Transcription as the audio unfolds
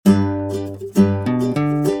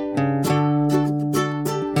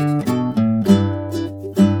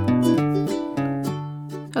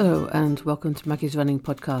and welcome to Maggie's Running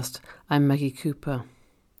Podcast. I'm Maggie Cooper.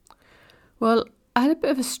 Well, I had a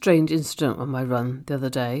bit of a strange incident on my run the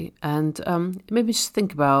other day, and it made me just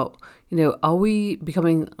think about, are we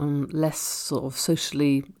becoming less sort of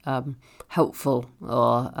socially helpful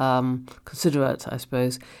or considerate, I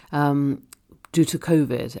suppose, due to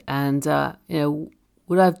COVID? And,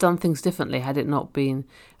 would I have done things differently had it not been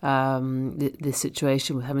this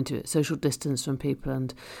situation with having to social distance from people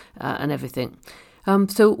and everything?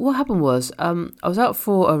 So what happened was I was out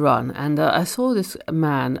for a run and I saw this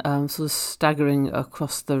man sort of staggering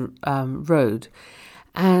across the road.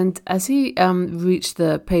 And as he reached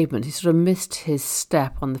the pavement, he sort of missed his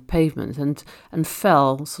step on the pavement and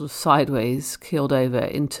fell sort of sideways, keeled over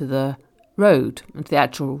into the road, into the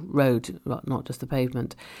actual road, not just the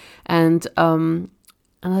pavement. And I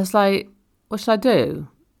was like, what should I do?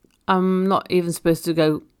 I'm not even supposed to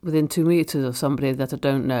go within 2 meters of somebody that I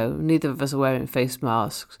don't know. Neither of us are wearing face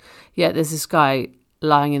masks. Yet there's this guy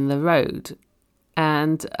lying in the road.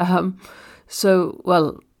 And it's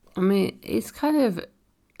kind of,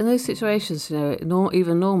 in those situations, not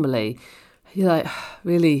even normally, you're like,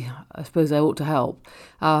 really, I suppose I ought to help.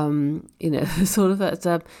 Sort of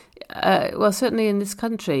that, certainly in this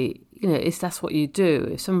country, that's what you do.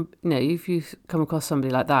 If you come across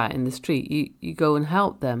somebody like that in the street, you go and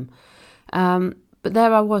help them. But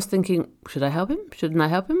there I was thinking, should I help him? Shouldn't I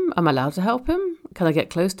help him? Am I allowed to help him? Can I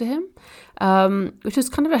get close to him? Which is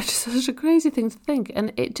kind of actually such a crazy thing to think.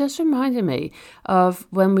 And it just reminded me of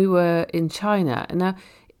when we were in China. And now,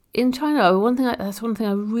 in China, that's one thing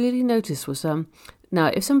I really noticed was, now,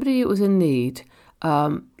 if somebody was in need,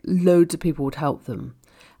 loads of people would help them.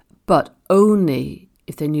 But only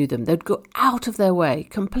if they knew them. They'd go out of their way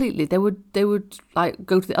completely. They would like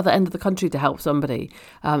go to the other end of the country to help somebody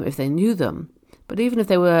if they knew them. But even if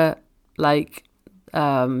they were like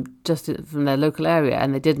just from their local area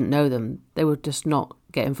and they didn't know them, they would just not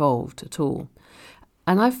get involved at all.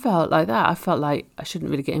 And I felt like that. I felt like I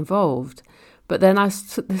shouldn't really get involved. But then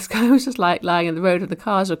this guy was just like lying in the road and the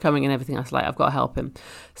cars were coming and everything. I was like, I've got to help him.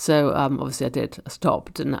 So obviously I did. I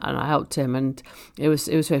stopped and I helped him. And it was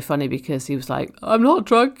very funny because he was like, I'm not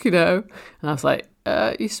drunk, And I was like,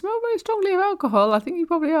 you smell very strongly of alcohol. I think you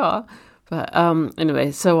probably are. But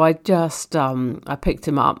anyway, so I just, I picked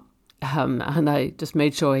him up. And I just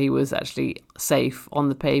made sure he was actually safe on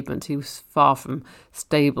the pavement. He was far from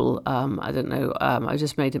stable. I don't know. I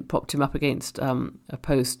just propped him up against a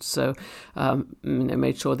post, so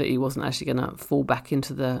made sure that he wasn't actually going to fall back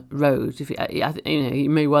into the road. He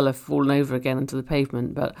may well have fallen over again into the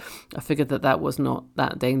pavement, but I figured that was not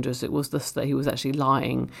that dangerous. It was just that he was actually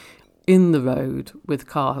lying in the road with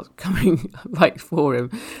cars coming right for him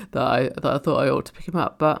that I thought I ought to pick him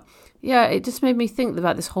up. But yeah, it just made me think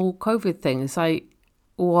about this whole COVID thing. It's like,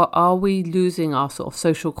 are we losing our sort of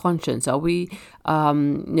social conscience? Are we,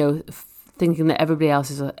 thinking that everybody else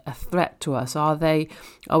is a threat to us? Are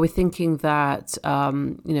we thinking that,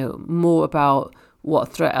 more about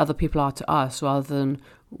what threat other people are to us rather than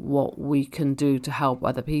what we can do to help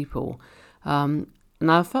other people? And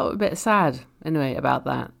I felt a bit sad anyway about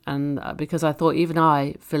that. And because I thought even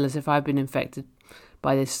I feel as if I've been infected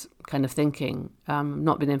by this kind of thinking.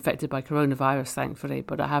 Not been infected by coronavirus, thankfully,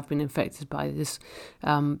 but I have been infected by this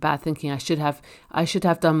bad thinking. I should have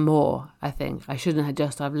done more, I think. I shouldn't have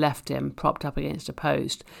just have left him propped up against a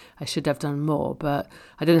post. I should have done more, but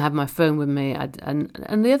I didn't have my phone with me.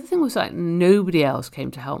 And the other thing was like nobody else came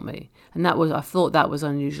to help me. And I thought that was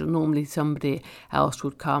unusual. Normally somebody else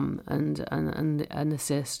would come and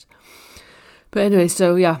assist. But anyway,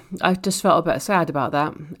 so yeah, I just felt a bit sad about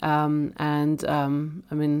that. I'm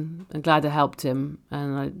glad I helped him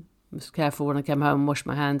and I was careful when I came home and washed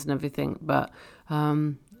my hands and everything. But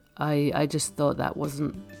I just thought that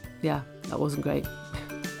wasn't great.